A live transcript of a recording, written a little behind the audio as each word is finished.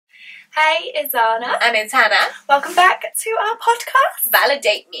Hey, it's Anna. And it's Hannah. Welcome back to our podcast.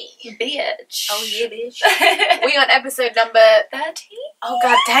 Validate me. Bitch. Oh yeah, bitch. We on episode number 13? Oh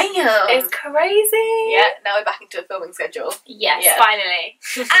god damn. It's crazy. Yeah, now we're back into a filming schedule. Yes, Yeah. Finally.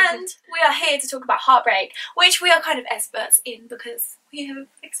 And we are here to talk about heartbreak, which we are kind of experts in because we have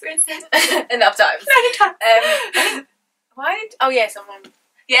experienced it Enough times. many times.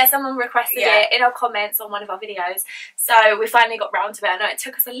 Someone requested it in our comments on one of our videos, so we finally got round to it. I know it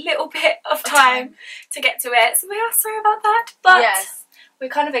took us a little bit of time to get to it, so we are sorry about that, but Yes. we're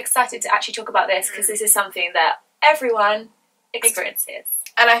kind of excited to actually talk about this because this is something that everyone experiences.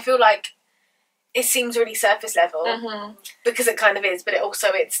 And I feel like it seems really surface level Mm-hmm. because it kind of is, but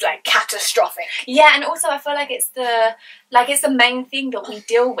it's like catastrophic. Yeah, and also I feel like it's the main thing that we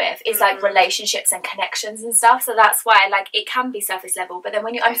deal with is like relationships and connections and stuff. So that's why it can be surface level, but then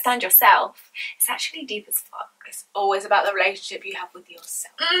when you understand yourself, it's actually deep as fuck. It's always about the relationship you have with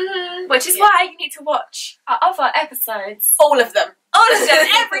yourself. Which is why you need to watch our other episodes. All of them. All of them,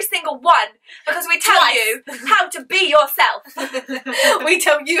 every single one, because we tell you how to be yourself. We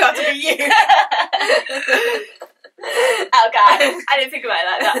tell you how to be you. Oh god, I didn't think about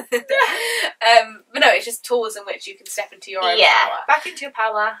it like that. But no, it's just tools in which you can step into your own Yeah, power. back into your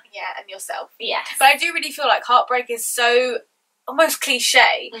power. Yeah, and yourself. Yes. But I do really feel like heartbreak is so almost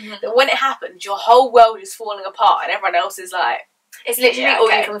cliche Mhm. that when it happens, your whole world is falling apart and everyone else is like, It's literally Yeah, all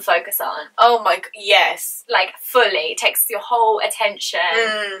okay. you can focus on. oh my, yes. Like, fully. It takes your whole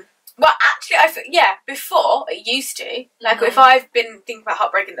attention. Well, actually, before it used to. Like, Mhm. if I've been thinking about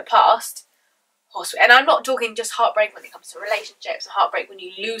heartbreak in the past, and I'm not talking just heartbreak when it comes to relationships, heartbreak when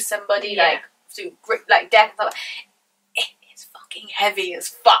you lose somebody, Yeah. like, through death and stuff. It is fucking heavy as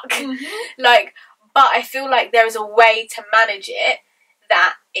fuck. Like, but I feel like there is a way to manage it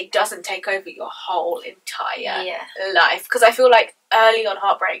that it doesn't take over your whole entire Yeah. life. Because I feel like early on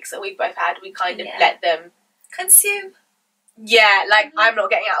heartbreaks that we've both had, we kind of Yeah. let them, Consume. I'm not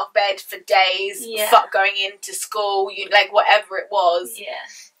getting out of bed for days, Yeah. fuck going into school, whatever it was. Yeah.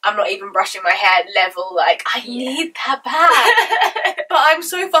 I'm not even brushing my hair level, I Yeah. need that bag. But I'm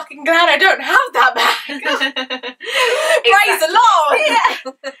so fucking glad I don't have that bag. Praise the Lord!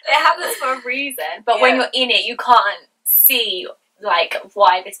 Yeah. It happens for a reason, but when Yeah. you're in it, you can't see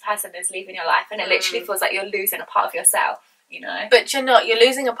why this person is leaving your life, and it literally feels like you're losing a part of yourself, you know. But you're not. You're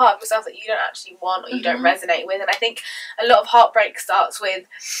losing a part of yourself that you don't actually want or you don't resonate with. And I think a lot of heartbreak starts with,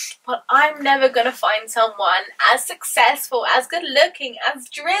 well, I'm never going to find someone as successful, as good looking, as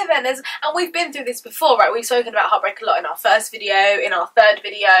driven as... And we've been through this before, right? We've spoken about heartbreak a lot in our first video, in our third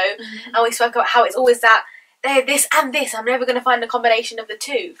video. And we spoke about how it's always that, they're this and this. I'm never going to find a combination of the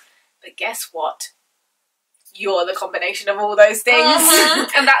two. But guess what? You're the combination of all those things.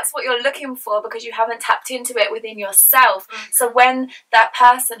 And that's what you're looking for because you haven't tapped into it within yourself. So when that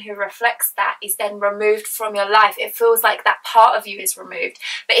person who reflects that is then removed from your life, it feels like that part of you is removed.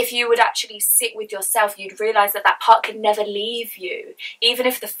 But if you would actually sit with yourself, you'd realise that part can never leave you. Even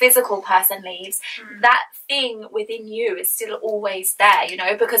if the physical person leaves, that thing within you is still always there, you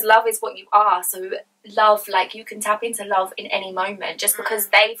know, because love is what you are. So love, you can tap into love in any moment. Just because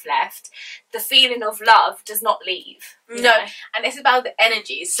they've left, the feeling of love does not leave. You know? And it's about the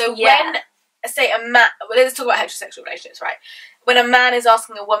energies. So Yeah. when, say, a man... Well, let's talk about heterosexual relationships, right? When a man is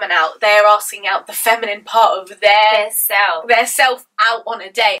asking a woman out, they're asking out the feminine part of their self out on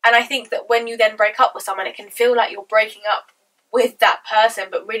a date. And I think that when you then break up with someone, it can feel like you're breaking up with that person,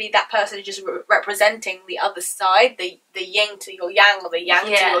 but really that person is just representing the other side, the yin to your yang, or the yang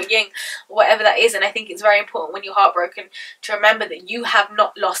to your yin, or whatever that is. And I think it's very important when you're heartbroken to remember that you have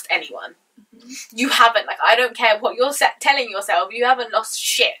not lost anyone. You haven't. I don't care what you're telling yourself, you haven't lost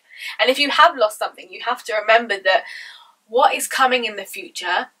shit. And if you have lost something, you have to remember that what is coming in the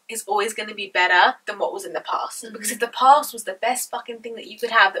future is always going to be better than what was in the past. Because if the past was the best fucking thing that you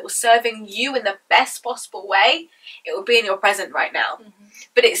could have that was serving you in the best possible way, it would be in your present right now.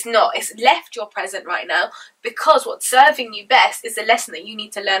 But it's not. It's left your present right now because what's serving you best is the lesson that you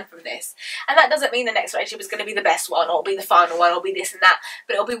need to learn from this. And that doesn't mean the next relationship is going to be the best one or be the final one or be this and that,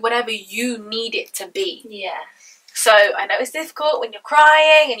 but it'll be whatever you need it to be. Yeah. So I know it's difficult when you're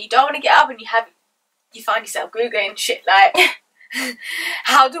crying and you don't want to get up and you find yourself Googling shit like,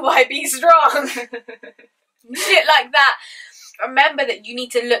 how do I be strong? Shit like that. Remember that you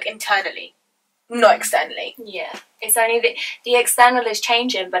need to look internally, not externally. Yeah. It's only the external is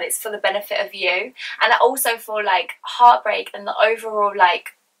changing, but it's for the benefit of you. And I also feel like heartbreak and the overall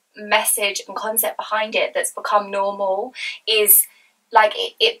message and concept behind it that's become normal is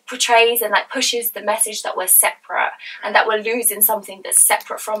it portrays and pushes the message that we're separate and that we're losing something that's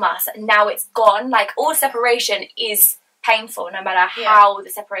separate from us, and now it's gone. All separation is painful, no matter how the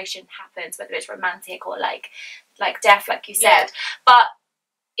separation happens, whether it's romantic or like death, like you said. But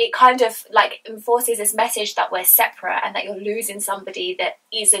it kind of like enforces this message that we're separate and that you're losing somebody that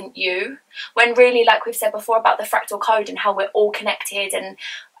isn't you, when really, like we've said before about the fractal code and how we're all connected, and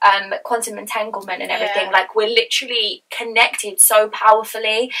quantum entanglement and everything, like we're literally connected so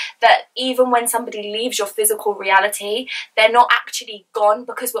powerfully that even when somebody leaves your physical reality, they're not actually gone,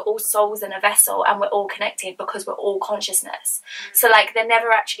 because we're all souls in a vessel and we're all connected because we're all consciousness. So like they're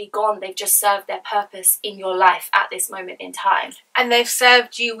never actually gone, they've just served their purpose in your life at this moment in time, and they've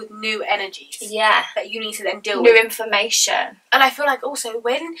served you with new energies that you need to then deal with, new information. And I feel like also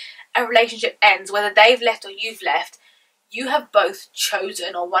when a relationship ends, whether they've left or you've left, you have both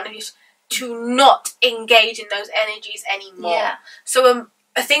chosen, or one of you, to not engage in those energies anymore. So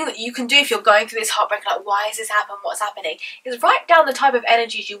a thing that you can do if you're going through this heartbreak, like why has this happened, what's happening, is write down the type of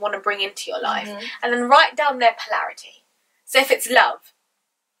energies you want to bring into your life, and then write down their polarity. So if it's love,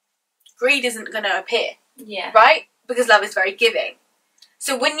 greed isn't going to appear, right? Because love is very giving.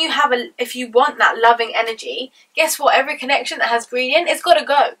 So when you have if you want that loving energy, guess what? Every connection that has greed in, it's got to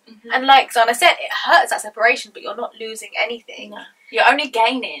go. And like Zana said, it hurts that separation, but you're not losing anything. No. You're only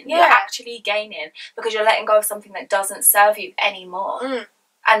gaining. You're actually gaining, because you're letting go of something that doesn't serve you anymore.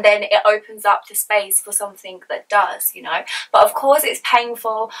 And then it opens up the space for something that does, you know. But of course it's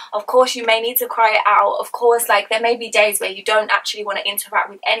painful. Of course you may need to cry it out. Of course, like, there may be days where you don't actually want to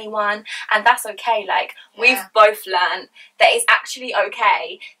interact with anyone, and that's okay. Like, we've both learned that it's actually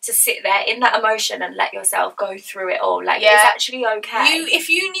okay to sit there in that emotion and let yourself go through it all. Like, it's actually okay. If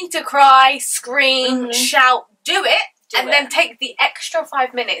you need to cry, scream, shout, do it. Then take the extra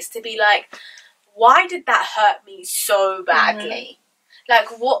 5 minutes to be like, why did that hurt me so badly?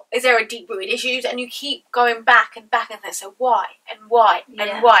 Like, what is there a deep-rooted issues? And you keep going back and back, and then so why and why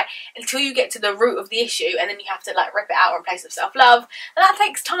and why, until you get to the root of the issue, and then you have to like rip it out in place of self-love, and that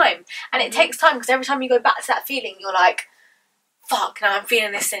takes time. And it takes time, because every time you go back to that feeling, you're like, fuck, now I'm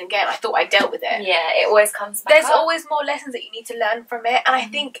feeling this thing again. I thought I dealt with it. Yeah, it always comes back. There's always more lessons that you need to learn from it, and I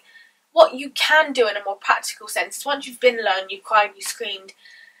think what you can do in a more practical sense is, once you've been alone, you've cried, you screamed,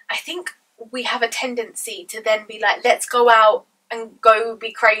 I think we have a tendency to then be like, let's go out and go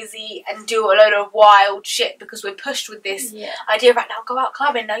be crazy and do a load of wild shit, because we're pushed with this idea right now, go out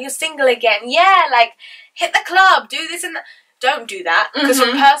clubbing, now you're single again, like, hit the club, do this and that. Don't do that, because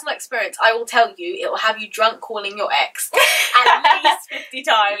from personal experience, I will tell you, it will have you drunk calling your ex at least 50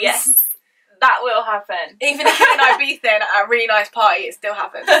 times. Yes, that will happen. Even if you're in Ibiza and at a really nice party, it still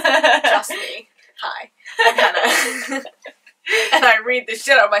happens. Trust me. Hi, I'm Hannah. And I read the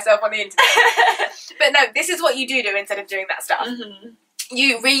shit out of myself on the internet. But no, this is what you do instead of doing that stuff.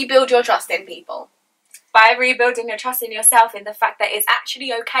 You rebuild your trust in people. By rebuilding your trust in yourself, in the fact that it's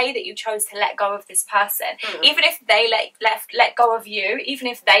actually okay that you chose to let go of this person. Even if they let go of you, even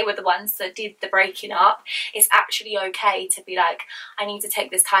if they were the ones that did the breaking up, it's actually okay to be like, I need to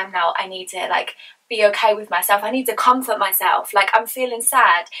take this time now. I need to like be okay with myself. I need to comfort myself. Like, I'm feeling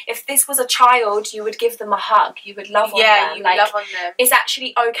sad. If this was a child, you would give them a hug. You would love on them. Yeah, you would love on them. It's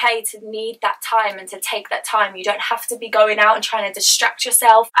actually okay to need that time and to take that time. You don't have to be going out and trying to distract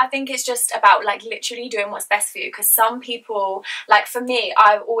yourself. I think it's just about like literally doing what's best for you, because some people, like for me,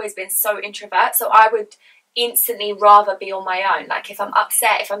 I've always been so introvert, so I would instantly rather be on my own. Like, if I'm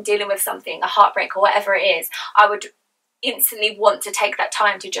upset, if I'm dealing with something, a heartbreak or whatever it is, I would instantly want to take that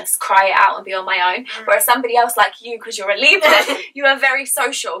time to just cry it out and be on my own. Whereas somebody else like you, because you're a Libra, you are very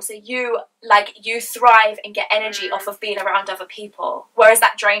social, so you thrive and get energy off of being around other people, whereas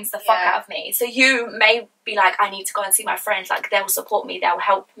that drains the fuck out of me. So you may be like, I need to go and see my friends, like they'll support me, they'll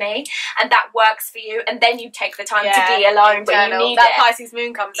help me, and that works for you, and then you take the time to be alone, but you need that Pisces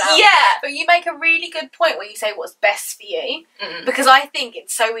moon comes out. But you make a really good point where you say what's best for you, because I think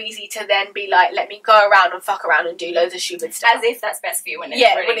it's so easy to then be like, let me go around and fuck around and do loads of stupid stuff, as if that's best for you, when it's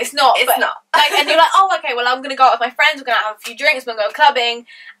when it's not. It's not. Like, and you're like, oh, okay, well, I'm gonna go out with my friends, we're gonna have a few drinks, we're gonna go clubbing,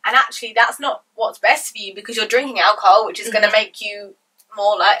 and actually that's not what's best for you, because you're drinking alcohol, which is gonna make you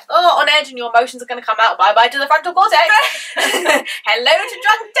more like, on edge, and your emotions are going to come out. Bye bye to the frontal cortex. Hello to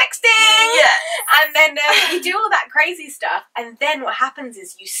drunk texting. And then you do all that crazy stuff, and then what happens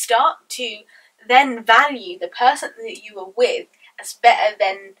is you start to then value the person that you were with as better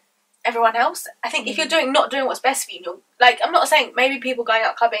than everyone else. I think if you're not doing what's best for you, you're, like, I'm not saying maybe people going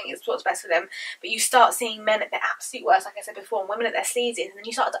out clubbing is what's best for them, but you start seeing men at their absolute worst, like I said before, and women at their sleaziest, and then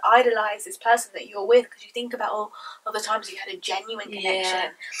you start to idolise this person that you're with, because you think about all the times you had a genuine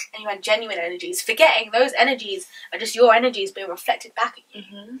connection and you had genuine energies, forgetting those energies are just your energies being reflected back at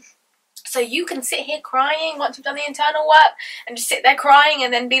you. So you can sit here crying once you've done the internal work, and just sit there crying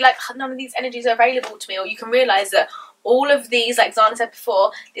and then be like, none of these energies are available to me. Or you can realise that all of these, like Zana said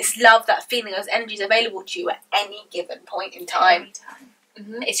before, this love, that feeling, those energies available to you at any given point in time.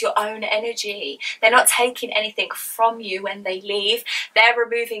 It's your own energy. They're not taking anything from you when they leave. They're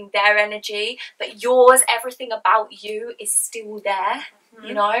removing their energy, but yours, everything about you is still there,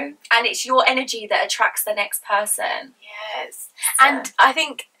 you know? And it's your energy that attracts the next person. Yes. So. And I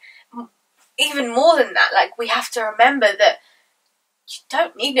think even more than that, like, we have to remember that you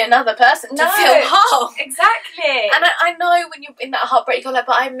don't need another person to feel whole. Exactly. And I know when you're in that heartbreak, you're like,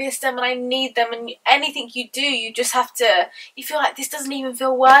 but I miss them and I need them, and anything you do, you just have to, you feel like this doesn't even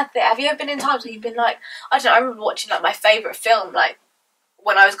feel worth it. Have you ever been in times where you've been like, I don't know, I remember watching like my favourite film, like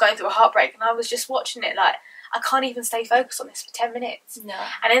when I was going through a heartbreak, and I was just watching it like, I can't even stay focused on this for 10 minutes. No.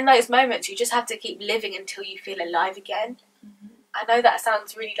 And in those moments, you just have to keep living until you feel alive again. I know that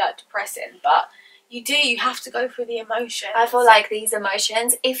sounds really like depressing, but you have to go through the emotions. I feel like these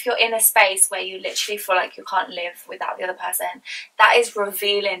emotions, if you're in a space where you literally feel like you can't live without the other person, that is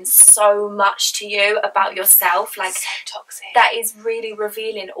revealing so much to you about yourself. Like, so toxic. That is really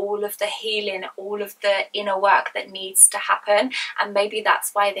revealing all of the healing, all of the inner work that needs to happen. And maybe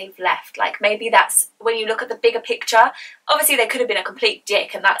that's why they've left. Like, maybe that's, when you look at the bigger picture, obviously they could have been a complete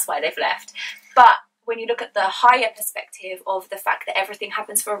dick and that's why they've left. But when you look at the higher perspective of the fact that everything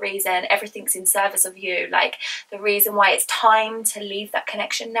happens for a reason, everything's in service of you, like, the reason why it's time to leave that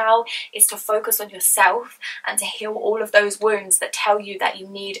connection now is to focus on yourself and to heal all of those wounds that tell you that you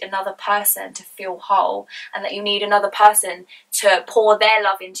need another person to feel whole, and that you need another person to pour their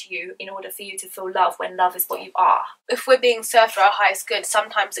love into you in order for you to feel love, when love is what you are. If we're being served for our highest good,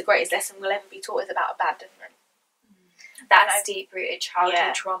 sometimes the greatest lesson we'll ever be taught is about abandonment. That's deep-rooted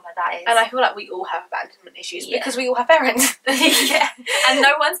childhood trauma, that is. And I feel like we all have abandonment issues because we all have parents. And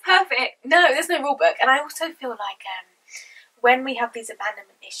no one's perfect. No, there's no rule book. And I also feel like when we have these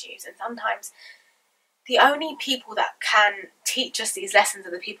abandonment issues, and sometimes the only people that can teach us these lessons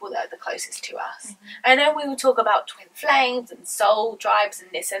are the people that are the closest to us. I know we will talk about twin flames and soul tribes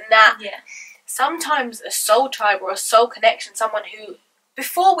and this and that. Sometimes a soul tribe or a soul connection, someone who,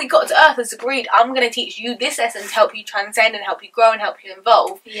 before we got to Earth, has agreed, I'm going to teach you this lesson to help you transcend and help you grow and help you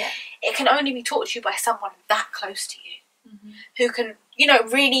evolve. It can only be taught to you by someone that close to you, who can, you know,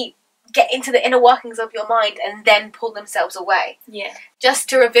 really get into the inner workings of your mind and then pull themselves away. Just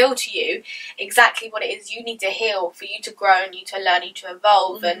to reveal to you exactly what it is you need to heal for you to grow and you to learn, you to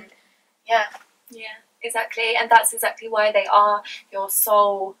evolve. And exactly. And that's exactly why they are your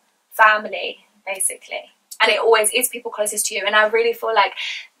soul family, basically. And it always is people closest to you. And I really feel like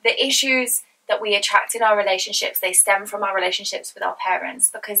the issues that we attract in our relationships, they stem from our relationships with our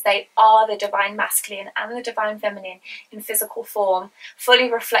parents, because they are the divine masculine and the divine feminine in physical form,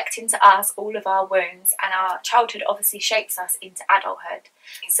 fully reflecting to us all of our wounds, and our childhood obviously shapes us into adulthood.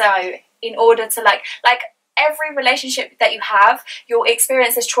 So in order to like every relationship that you have, you'll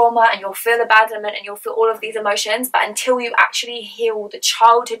experience this trauma and you'll feel abandonment and you'll feel all of these emotions, but until you actually heal the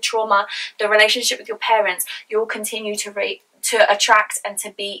childhood trauma, the relationship with your parents, you'll continue to attract and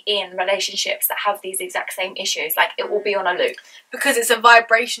to be in relationships that have these exact same issues. Like, it will be on a loop. Because it's a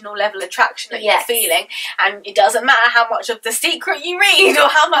vibrational level attraction that you're feeling, and it doesn't matter how much of The Secret you read or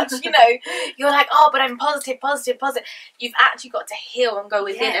how much, you know, you're like, oh, but I'm positive. You've actually got to heal and go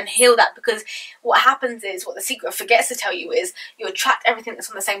within and heal that, because what happens is, what The Secret forgets to tell you is, you attract everything that's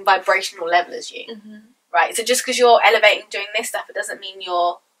on the same vibrational level as you. Right? So just because you're elevating doing this stuff, it doesn't mean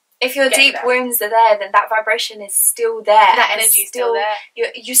you're... If your deep wounds are there, then that vibration is still there. That energy is still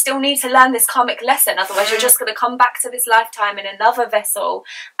there. You still need to learn this karmic lesson. Otherwise, you're just going to come back to this lifetime in another vessel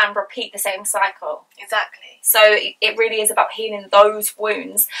and repeat the same cycle. Exactly. So it really is about healing those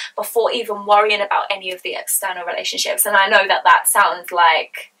wounds before even worrying about any of the external relationships. And I know that sounds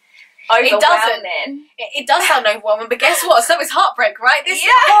like... It does sound overwhelming, but guess what? So is heartbreak, right? This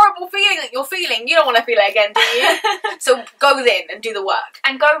horrible feeling that you're feeling, you don't want to feel it again, do you? So go within and do the work.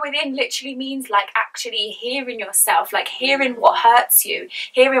 And go within literally means, like, actually hearing yourself, like hearing what hurts you,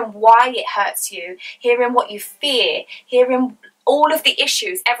 hearing why it hurts you, hearing what you fear, hearing all of the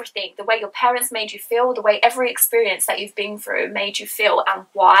issues, everything, the way your parents made you feel, the way every experience that you've been through made you feel, and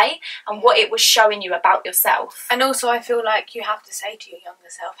why, and what it was showing you about yourself. And also, I feel like you have to say to your younger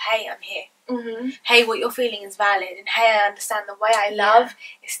self, hey, I'm here. Hey, what you're feeling is valid, and hey, I understand the way I love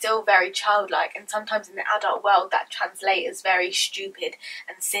is still very childlike, and sometimes in the adult world that translates as very stupid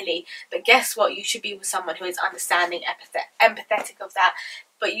and silly. But guess what? You should be with someone who is understanding, empathetic of that.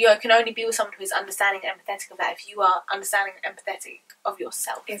 But you can only be with someone who is understanding and empathetic of that if you are understanding and empathetic of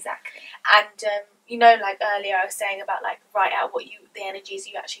yourself. Exactly. And you know, like earlier I was saying about, like, write out the energies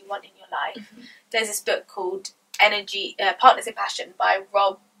you actually want in your life. There's this book called Partners in Passion by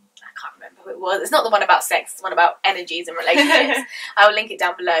Rob I can't remember who it was. It's not the one about sex. It's the one about energies and relationships. I will link it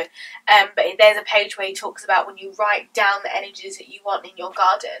down below. But there's a page where he talks about when you write down the energies that you want in your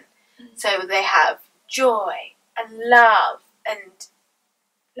garden. So they have joy and love and...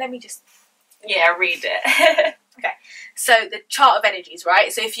 Let me just... Yeah, read it. Okay. So the chart of energies,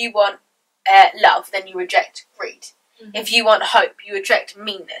 right? So if you want love, then you reject greed. If you want hope, you reject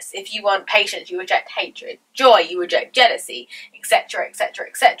meanness. If you want patience, you reject hatred. Joy, you reject jealousy, etc., etc.,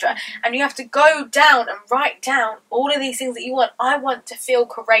 etc. And you have to go down and write down all of these things that you want. I want to feel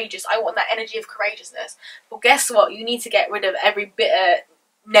courageous. I want that energy of courageousness. Well, guess what? You need to get rid of every bitter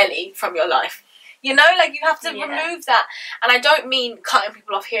Nelly from your life. You know, like, you have to remove that. And I don't mean cutting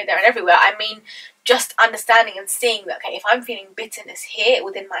people off here, there, and everywhere. I mean just understanding and seeing that, okay, if I'm feeling bitterness here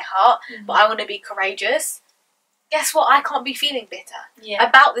within my heart, but I want to be courageous, guess what? I can't be feeling bitter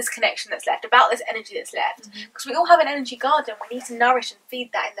about this connection that's left, about this energy that's left. Because we all have an energy garden. We need to nourish and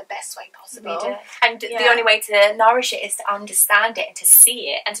feed that in the best way possible. We do. And the only way to nourish it is to understand it and to see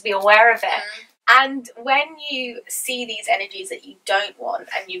it and to be aware of it. And when you see these energies that you don't want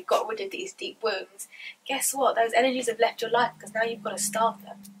and you've got rid of these deep wounds, guess what? Those energies have left your life because now you've got to starve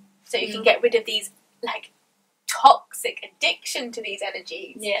them. So you can get rid of these, like, toxic addiction to these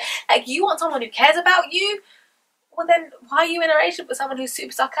energies. Yeah. Like, you want someone who cares about you? Well, then why are you in a relationship with someone who's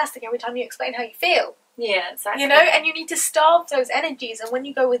super sarcastic every time you explain how you feel? Yeah, exactly. You know, and you need to starve those energies. And when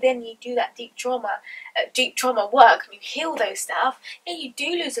you go within, you do that deep trauma work, and you heal those stuff. Yeah, you do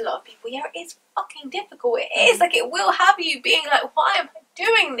lose a lot of people. Yeah, it's fucking difficult. It is. Like, it will have you being like, why am I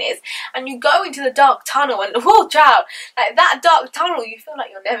doing this? And you go into the dark tunnel, and oh, child, like, that dark tunnel, you feel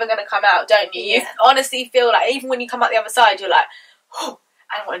like you're never going to come out, don't you? You honestly feel like, even when you come out the other side, you're like, oh,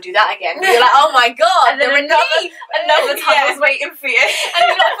 I don't want to do that again. You're like, oh my god, and then another tunnel's waiting for you. And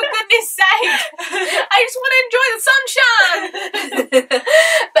you're like, for goodness sake, I just want to enjoy the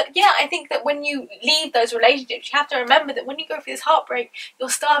sunshine. But yeah, I think that when you leave those relationships, you have to remember that when you go through this heartbreak, you're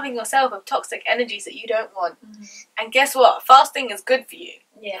starving yourself of toxic energies that you don't want. And guess what? Fasting is good for you.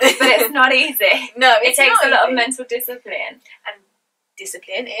 Yeah, but it's not easy. No, it takes a lot of mental discipline. And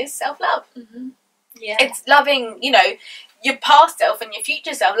discipline is self-love. Yeah. It's loving, you know, your past self and your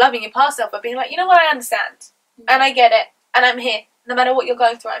future self, loving your past self, but being like, you know what, I understand. And I get it. And I'm here. No matter what you're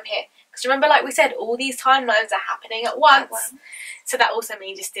going through, I'm here. Because remember, like we said, all these timelines are happening at once. So that also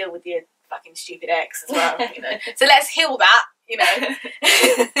means you still with your fucking stupid ex as well, you know. So let's heal that, you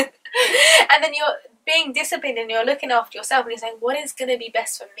know. And then you're being disciplined and you're looking after yourself and you're saying, what is going to be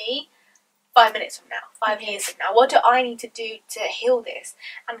best for me 5 minutes from now, 5 years from now? What do I need to do to heal this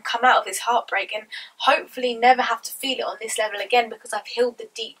and come out of this heartbreak and hopefully never have to feel it on this level again because I've healed the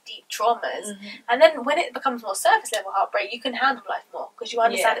deep, deep traumas. And then when it becomes more surface level heartbreak, you can handle life more because you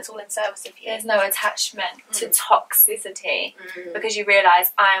understand it's all in service of you. There's no attachment to toxicity because you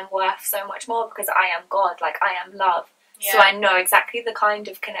realise I am worth so much more because I am God, like I am love. So I know exactly the kind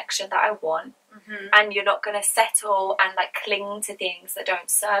of connection that I want. And you're not going to settle and like cling to things that don't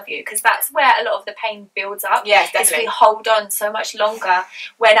serve you, because that's where a lot of the pain builds up. Yes, definitely. Is we hold on so much longer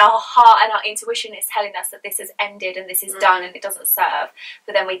when our heart and our intuition is telling us that this has ended and this is done and it doesn't serve,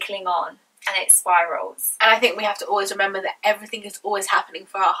 but then we cling on and it spirals. And I think we have to always remember that everything is always happening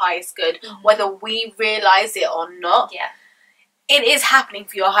for our highest good, whether we realise it or not. Yeah. It is happening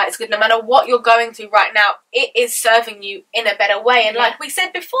for your highest good. No matter what you're going through right now, it is serving you in a better way. And like we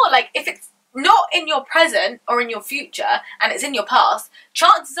said before, like, if it's not in your present or in your future and it's in your past,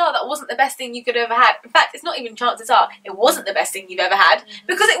 chances are that wasn't the best thing you could have ever had. In fact, it's not even chances are, it wasn't the best thing you've ever had,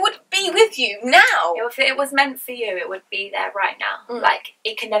 because it would be with you now. If it was meant for you, it would be there right now. Like,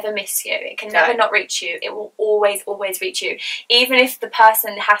 it can never miss you, it can never not reach you, it will always reach you. Even if the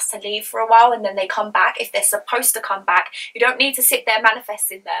person has to leave for a while and then they come back, if they're supposed to come back, you don't need to sit there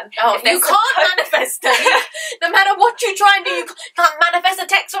manifesting them. You can't manifest them. No matter what you try and do, you can't manifest a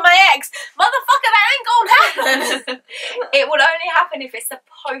text from my ex. Motherfucker, that ain't gonna happen. It will only happen if it's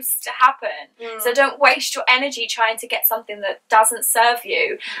supposed to happen. So don't waste your energy trying to get something that doesn't serve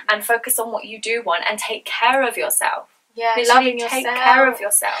you, and focus on what you do want and take care of yourself. Yeah, loving yourself. Take care of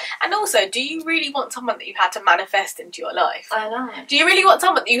yourself. And also, do you really want someone that you had to manifest into your life? I know. Do you really want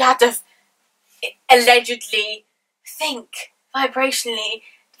someone that you had to allegedly think vibrationally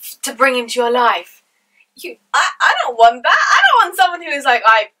to bring into your life? I don't want that. I don't want someone who is like,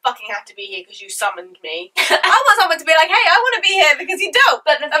 I fucking have to be here because you summoned me. I want someone to be like, hey, I want to be here because you don't.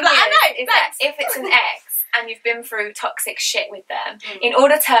 But the thing is that if it's an ex and you've been through toxic shit with them, in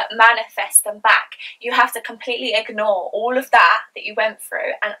order to manifest them back, you have to completely ignore all of that you went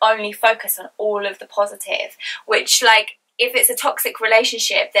through and only focus on all of the positive. Which, like, if it's a toxic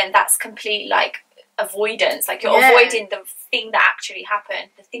relationship, then that's complete, like, avoidance. Like, you're avoiding the thing that actually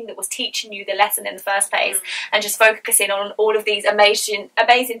happened, the thing that was teaching you the lesson in the first place, and just focusing on all of these amazing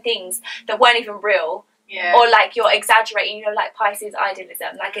things that weren't even real. Yeah. Or like you're exaggerating, you know, like Pisces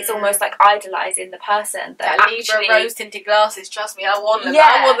idealism. Like, it's almost like idolizing the person that actually... Libra rose tinted glasses, trust me, I wore them.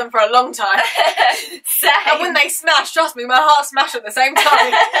 I wore them for a long time. And when they smash, trust me, my heart smashed at the same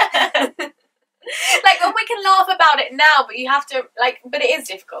time. Like, when we can laugh about it now, but you have to, like, but it is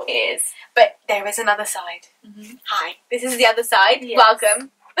difficult. It is. But there is another side. Hi, this is the other side. Yes.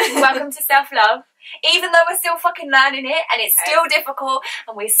 Welcome. Welcome to self-love. Even though we're still fucking learning it, and it's still difficult,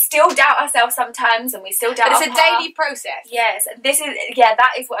 and we still doubt ourselves sometimes, and we still doubt But it's a daily process. Yes,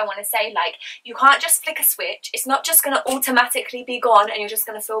 that is what I want to say. Like, you can't just flick a switch. It's not just going to automatically be gone and you're just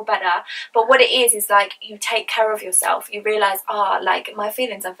going to feel better. But what it is like, you take care of yourself. You realise, like, my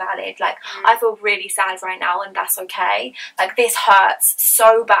feelings are valid. Like, I feel really sad right now, and that's okay. Like, this hurts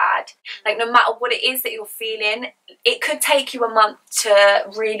so bad. Like, no matter what it is that you're feeling, it could take you a month to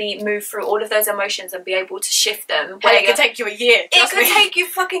really move through all of those emotions and be able to shift them. It could take you a year. It could take you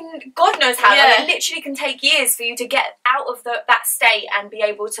fucking God knows how long. It literally can take years for you to get out of that state and be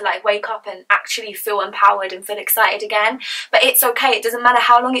able to, like, wake up and actually feel empowered and feel excited again. But it's okay. It doesn't matter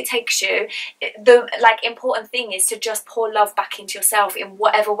how long it takes you. The important thing is to just pour love back into yourself in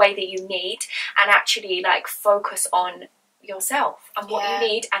whatever way that you need, and actually, like, focus on yourself and what you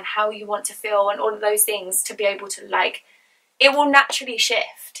need and how you want to feel and all of those things to be able to, like, it will naturally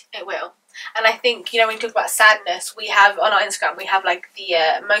shift. It will. And I think, you know, when we talk about sadness, we have on our Instagram, we have like the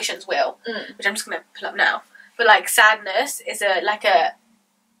emotions wheel, which I'm just going to pull up now. But like, sadness is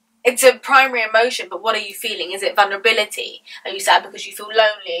it's a primary emotion, but what are you feeling? Is it vulnerability? Are you sad because you feel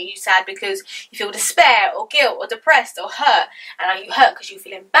lonely? Are you sad because you feel despair or guilt or depressed or hurt? And are you hurt because you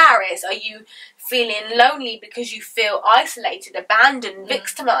feel embarrassed? Are you feeling lonely because you feel isolated, abandoned,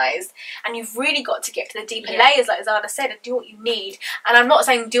 victimised? And you've really got to get to the deeper layers, like Zana said, and do what you need. And I'm not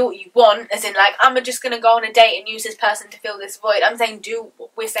saying do what you want, as in like, I'm just going to go on a date and use this person to fill this void. I'm saying do what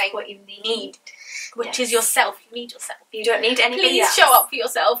we're saying what you need. Which is yourself. You need yourself. You don't need anybody else. Please show up for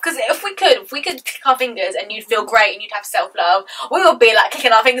yourself. Because if we could click our fingers and you'd feel great and you'd have self-love, we would be like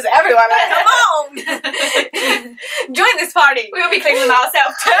clicking our fingers at everyone. Like, come on! Join this party. We would be clicking them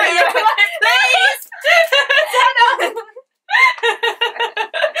ourselves too. Please! Turn up!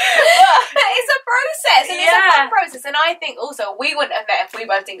 It's a process, and it's a fun process, and I think also we wouldn't have met if we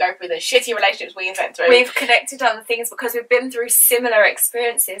both didn't go through the shitty relationships we went through. We've connected on things because we've been through similar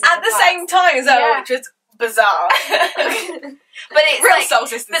experiences at the same time as well, which was bizarre. But it's real like, soul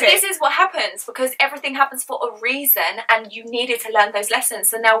sisters. But this is what happens because everything happens for a reason, and you needed to learn those lessons.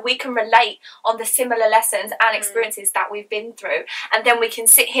 So now we can relate on the similar lessons and experiences that we've been through, and then we can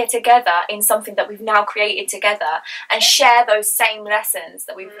sit here together in something that we've now created together and share those same lessons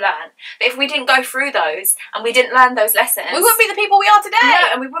that we've learned. But if we didn't go through those and we didn't learn those lessons, we wouldn't be the people we are today. No,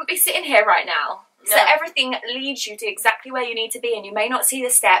 and we wouldn't be sitting here right now. So everything leads you to exactly where you need to be, and you may not see the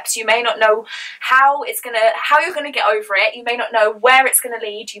steps, you may not know how you're gonna get over it, you may not know where it's gonna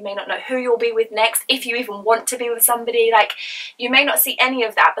lead, you may not know who you'll be with next, if you even want to be with somebody, like, you may not see any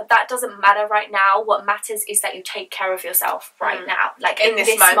of that, but that doesn't matter right now. What matters is that you take care of yourself right now, like in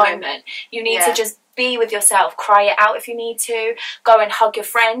this moment. You need to just be with yourself, cry it out if you need to, go and hug your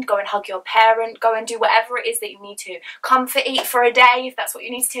friend, go and hug your parent, go and do whatever it is that you need to, comfort eat for a day if that's what you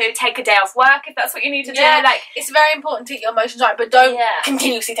need to do, take a day off work if that's what you need to do. Like, it's very important to get your emotions right, but don't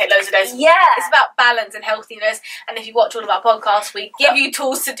continuously take loads of days. It's about balance and healthiness, and if you watch all of our podcasts, we give you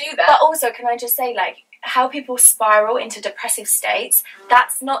tools to do that. But also, can I just say, like, how people spiral into depressive states,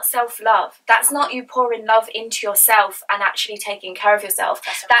 that's not self-love. That's not you pouring love into yourself and actually taking care of yourself.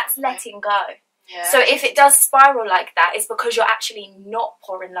 That's letting go. So if it does spiral like that, it's because you're actually not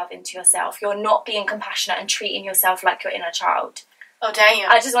pouring love into yourself. You're not being compassionate and treating yourself like your inner child. Oh,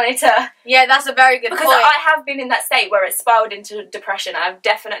 damn. I just wanted to... Yeah, that's a very good point. Because I have been in that state where it spiraled into depression. I've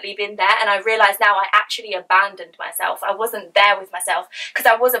definitely been there, and I realise now I actually abandoned myself. I wasn't there with myself because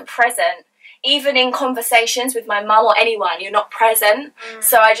I wasn't present. Even in conversations with my mum or anyone, you're not present.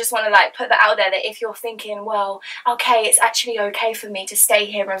 So I just want to, like, put that out there, that if you're thinking, well, okay, it's actually okay for me to stay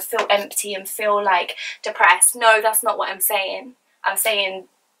here and feel empty and feel, like, depressed. No, that's not what I'm saying. I'm saying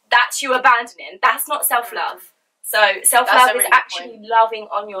that's you abandoning. That's not self-love. So self-love is actually loving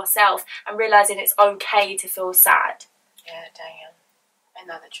on yourself and realising it's okay to feel sad. Yeah, damn. I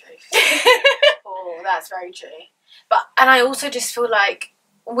know the truth. Oh, that's very true. And I also just feel like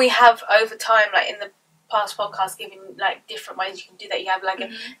we have over time, like in the past podcast, given like different ways you can do that. You have like a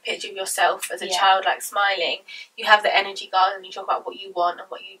picture of yourself as a child, like smiling. You have the energy garden, and you talk about what you want and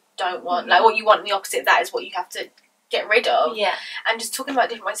what you don't want. Like what you want and the opposite of that is what you have to get rid of. Yeah. And just talking about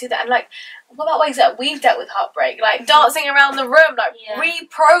different ways to do that. And like, what about ways that we've dealt with heartbreak? Like dancing around the room, like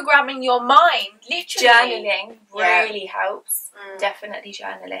reprogramming your mind, literally. Journaling really helps. Definitely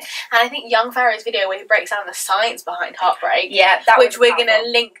journaling. And I think Young Pharaoh's video where he breaks down the science behind heartbreak, which we're going to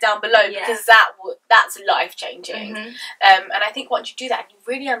link down below because that's life changing. And I think once you do that, you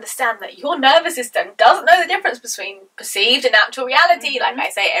really understand that your nervous system doesn't know the difference between perceived and actual reality. Like I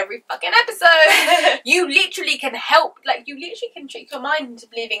say every fucking episode, you literally can help, like you literally can trick your mind into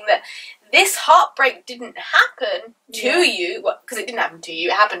believing that this heartbreak didn't happen to you, because it didn't happen to you,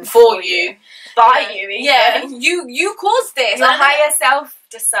 it happened for you. By you, you caused this. Your higher self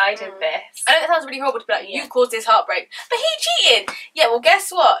decided this. I know it sounds really horrible to be like, you caused this heartbreak, but he cheated. Yeah, well,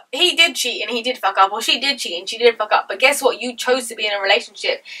 guess what? He did cheat and he did fuck up, or she did cheat and she did fuck up, but guess what? You chose to be in a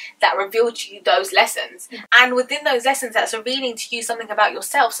relationship that revealed to you those lessons. And within those lessons, that's revealing to you something about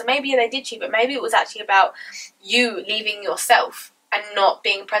yourself. So maybe they did cheat, but maybe it was actually about you leaving yourself and not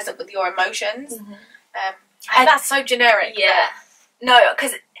being present with your emotions. And that's so generic. Yeah. No,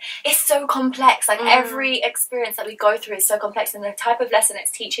 because it's so complex. Like every experience that we go through is so complex, and the type of lesson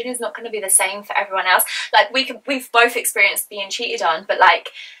it's teaching is not going to be the same for everyone else. Like we've both experienced being cheated on, but like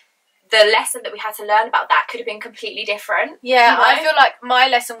the lesson that we had to learn about that could have been completely different. Yeah, you know? I feel like my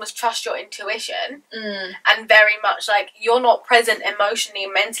lesson was trust your intuition, and very much like you're not present emotionally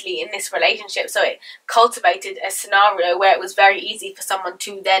and mentally in this relationship, so it cultivated a scenario where it was very easy for someone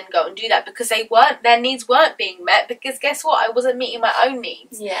to then go and do that because their needs weren't being met, because guess what, I wasn't meeting my own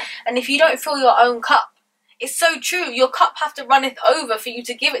needs. And if you don't fill your own cup, it's so true, your cup have to runneth over for you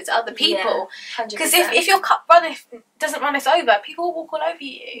to give it to other people. Because if your cup doesn't runneth over, people will walk all over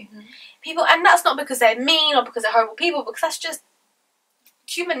you. People, and that's not because they're mean or because they're horrible people, because that's just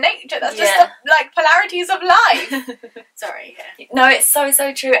human nature. That's just the, like, polarities of life. Sorry. No, it's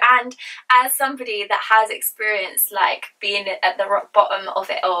so true. And as somebody that has experienced like being at the rock bottom of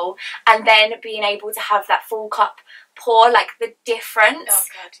it all, and then being able to have that full cup pour, like the difference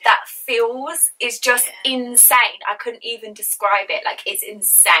that feels is just insane. I couldn't even describe it. Like, it's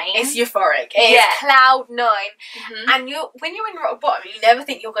insane. It's euphoric. It's cloud 9. And when you're in rock bottom, you never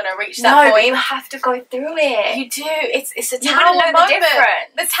think you're going to reach that point. You have to go through it. You do. It's a tower moment.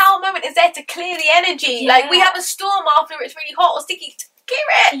 The tower moment is there to clear the energy. Like, we have a storm after it's really hot or sticky. Clear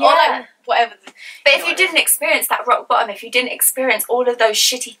it. Or like whatever. But if you didn't experience that rock bottom, if you didn't experience all of those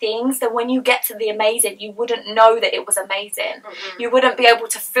shitty things, then when you get to the amazing, you wouldn't know that it was amazing. You wouldn't be able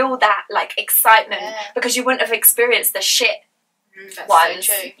to feel that like excitement because you wouldn't have experienced the shit ones,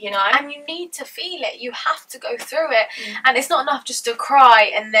 so true. You know. And you need to feel it. You have to go through it. And it's not enough just to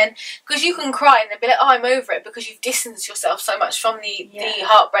cry and then, because you can cry and then be like, oh, I'm over it, because you've distanced yourself so much from the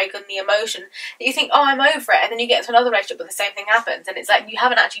heartbreak and the emotion that you think, oh, I'm over it, and then you get into another relationship where the same thing happens, and it's like you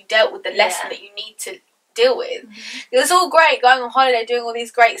haven't actually dealt with the lesson that you need to deal with. It's all great going on holiday, doing all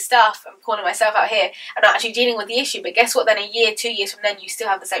these great stuff, I'm calling myself out here, and not actually dealing with the issue, but guess what, then a year, 2 years from then you still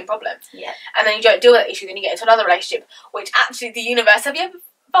have the same problem, and then you don't deal with that issue, then you get into another relationship, which actually the universe, have you ever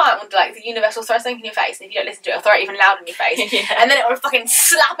found like the universe will throw something in your face, and if you don't listen to it, it'll throw it even louder in your face, and then it will fucking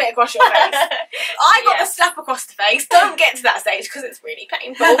slap it across your face. I got the slap across the face. Don't get to that stage because it's really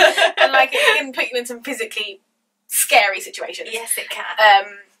painful, and like it can put you in some physically scary situations. Yes, it can.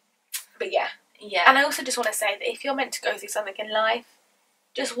 But yeah. And I also just want to say that if you're meant to go through something in life,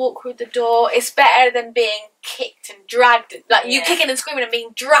 just walk through the door. It's better than being kicked and dragged, like you kicking and screaming and being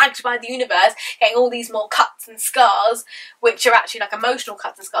dragged by the universe, getting all these more cuts and scars, which are actually like emotional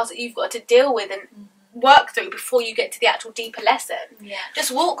cuts and scars that you've got to deal with and work through before you get to the actual deeper lesson. Just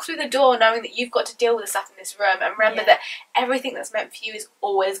walk through the door knowing that you've got to deal with the stuff in this room, and remember that everything that's meant for you is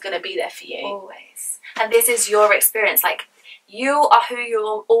always going to be there for you. Always. And this is your experience. Like, you are who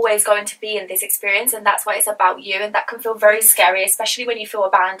you're always going to be in this experience, and that's why it's about you, and that can feel very scary, especially when you feel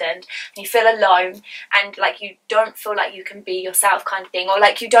abandoned and you feel alone and like you don't feel like you can be yourself kind of thing, or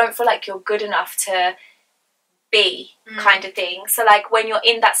like you don't feel like you're good enough to be kind of thing. So like when you're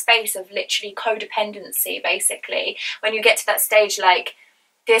in that space of literally codependency, basically, when you get to that stage, like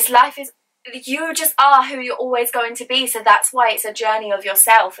this life is, you just are who you're always going to be. So that's why it's a journey of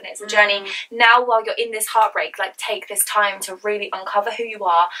yourself, and it's a journey now while you're in this heartbreak. Like, take this time to really uncover who you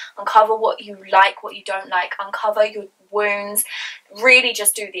are, uncover what you like, what you don't like, uncover your wounds, really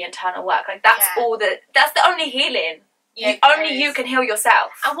just do the internal work. Like, that's that's the only healing. Only you can heal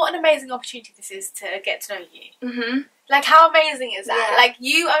yourself. And what an amazing opportunity this is to get to know you. Like, how amazing is that? Like,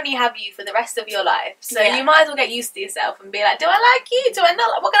 you only have you for the rest of your life, so you might as well get used to yourself and be like, do I like you? Do I not?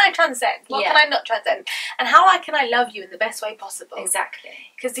 Like, what can I transcend? What can I not transcend? And how can I love you in the best way possible? Exactly.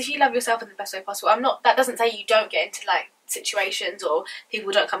 Because if you love yourself in the best way possible, that doesn't say you don't get into like situations, or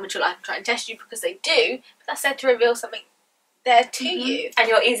people don't come into your life and try and test you, because they do, but that's there to reveal something there to you. And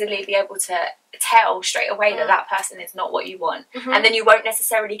you'll easily be able to tell straight away that that person is not what you want. And then you won't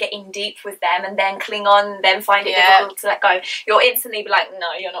necessarily get in deep with them and then cling on and then find it difficult to let go. You'll instantly be like,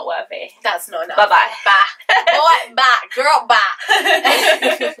 no, you're not worthy. That's not enough. Bye-bye. Boy, back. Drop back.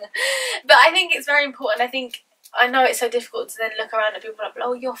 But I think it's very important. I know it's so difficult to then look around at people like,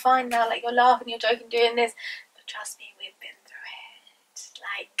 oh, you're fine now, like, you're laughing, you're joking, doing this. But trust me, we've been through it.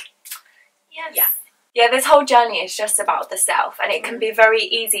 Like, yes. Yeah, this whole journey is just about the self, and it can be very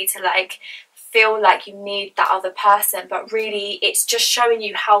easy to like feel like you need that other person, but really it's just showing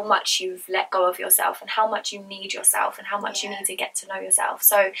you how much you've let go of yourself and how much you need yourself and how much you need to get to know yourself.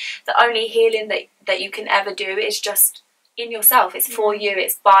 So the only healing that you can ever do is just in yourself. It's for you,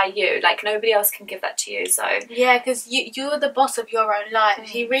 it's by you, like nobody else can give that to you. So yeah, because you're the boss of your own life.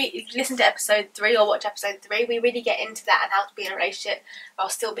 If you listen to episode 3 or watch episode 3, we really get into that and how to be in a relationship while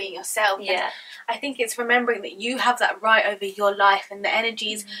still being yourself. And I think it's remembering that you have that right over your life, and the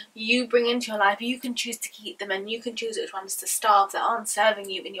energies you bring into your life, you can choose to keep them, and you can choose which ones to starve that aren't serving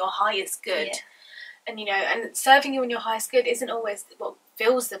you in your highest good. And you know, and serving you in your highest good isn't always what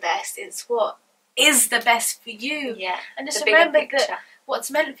feels the best, it's what is the best for you. And just remember that what's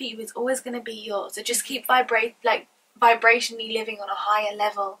meant for you is always going to be yours. So just keep vibrationally living on a higher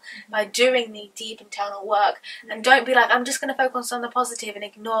level by doing the deep internal work, and don't be like, I'm just going to focus on the positive and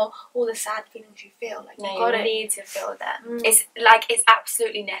ignore all the sad feelings you feel. Like, you need to feel them. It's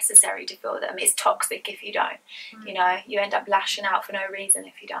absolutely necessary to feel them. It's toxic if you don't. You know, you end up lashing out for no reason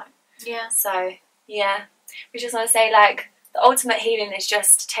if you don't. So we just want to say, like, the ultimate healing is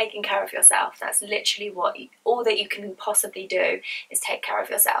just taking care of yourself. That's literally all that you can possibly do is take care of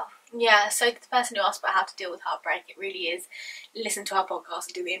yourself. Yeah, so to the person who asked about how to deal with heartbreak, it really is listen to our podcast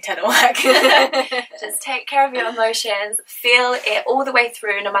and do the internal work. Just take care of your emotions, feel it all the way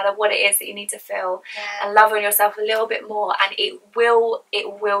through, no matter what it is that you need to feel, and love on yourself a little bit more, and it will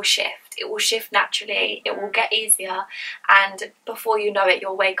shift. It will shift naturally, it will get easier, and before you know it,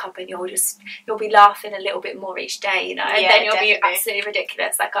 you'll wake up and you'll be laughing a little bit more each day, you know, and then you'll be absolutely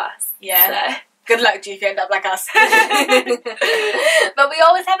ridiculous like us. So. Good luck to you if you end up like us. But we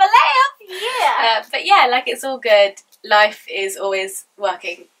always have a laugh. But yeah, like, it's all good. Life is always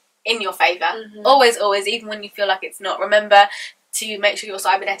working in your favour. Always, even when you feel like it's not. Remember to make sure your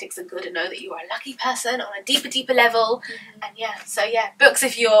cybernetics are good and know that you are a lucky person on a deeper level. And books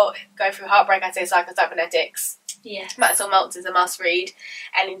if you're going through heartbreak, I'd say Psycho-Cybernetics. Maxwell Maltz is a must read.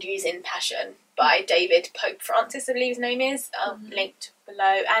 Energies in Passion by David Pope Francis, I believe his name is, linked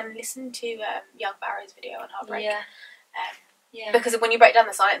below, and listen to Young Barrow's video on heartbreak. Because when you break down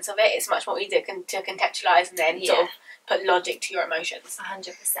the science of it, it's much more easier to contextualise and then sort of put logic to your emotions.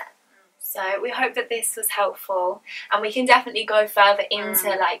 100%. So we hope that this was helpful, and we can definitely go further into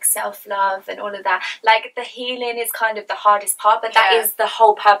like self-love and all of that. Like, the healing is kind of the hardest part, but that is the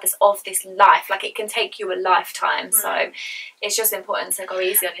whole purpose of this life. Like, it can take you a lifetime, so it's just important to go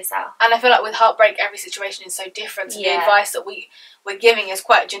easy on yourself. And I feel like with heartbreak, every situation is so different, so the advice that we're giving is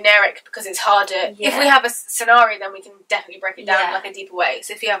quite generic because it's harder. If we have a scenario, then we can definitely break it down in like a deeper way.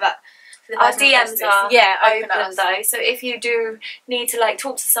 So if you have that, our DMs are open though, so if you do need to like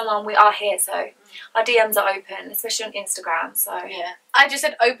talk to someone, we are here. So our DMs are open, especially on Instagram. So I just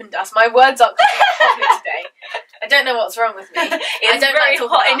said opened us. My words are completely today. I don't know what's wrong with me. It's very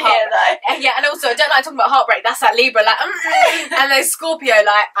hot in here though. And also I don't like talking about heartbreak. That's like Libra, like and then Scorpio,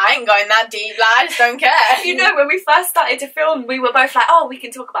 like, I ain't going that deep. Like, I just don't care. You know, when we first started to film, we were both like, oh, we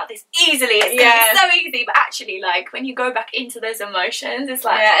can talk about this easily. It's gonna be so easy. But actually, like, when you go back into those emotions, it's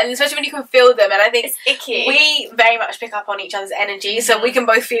like, and especially when you can feel them. And I think it's icky. We very much pick up on each other's energy, so we can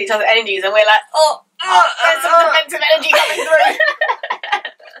both feel each other's energies, and we're like, there's some defensive energy coming through.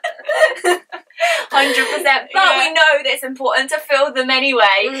 100%. But we know that it's important to feel them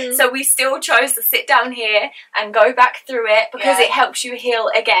anyway, so we still chose to sit down here and go back through it because it helps you heal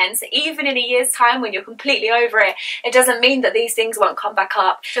again. So even in a year's time when you're completely over it, it doesn't mean that these things won't come back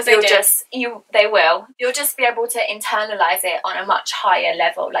up. They will. You'll just be able to internalize it on a much higher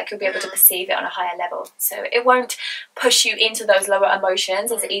level. Like, you'll be able to perceive it on a higher level, so it won't push you into those lower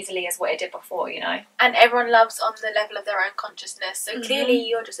emotions as easily as what it did before, you know. And everyone loves on the level of their own consciousness, so clearly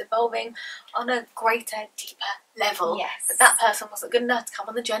you're just evolving on a greater, deeper level. But that person wasn't good enough to come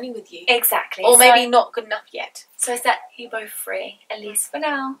on the journey with you. Exactly. Or maybe not good enough yet. So set you both free, at least for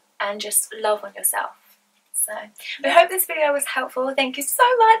now, and just love on yourself. So we hope this video was helpful. Thank you so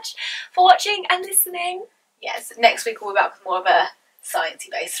much for watching and listening. Yes, next week we'll be back with more of a sciencey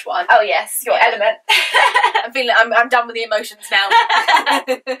based one. Oh yes, your element. I'm feeling I'm done with the emotions now.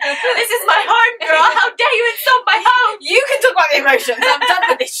 This is my home, girl. How dare you insult my home? You emotions. I'm done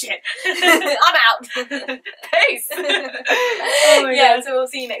with this shit. I'm out. Peace. Yeah, so we'll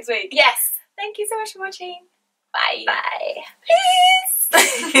see you next week. Yes. Thank you so much for watching. Bye. Bye. Peace.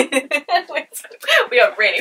 We are really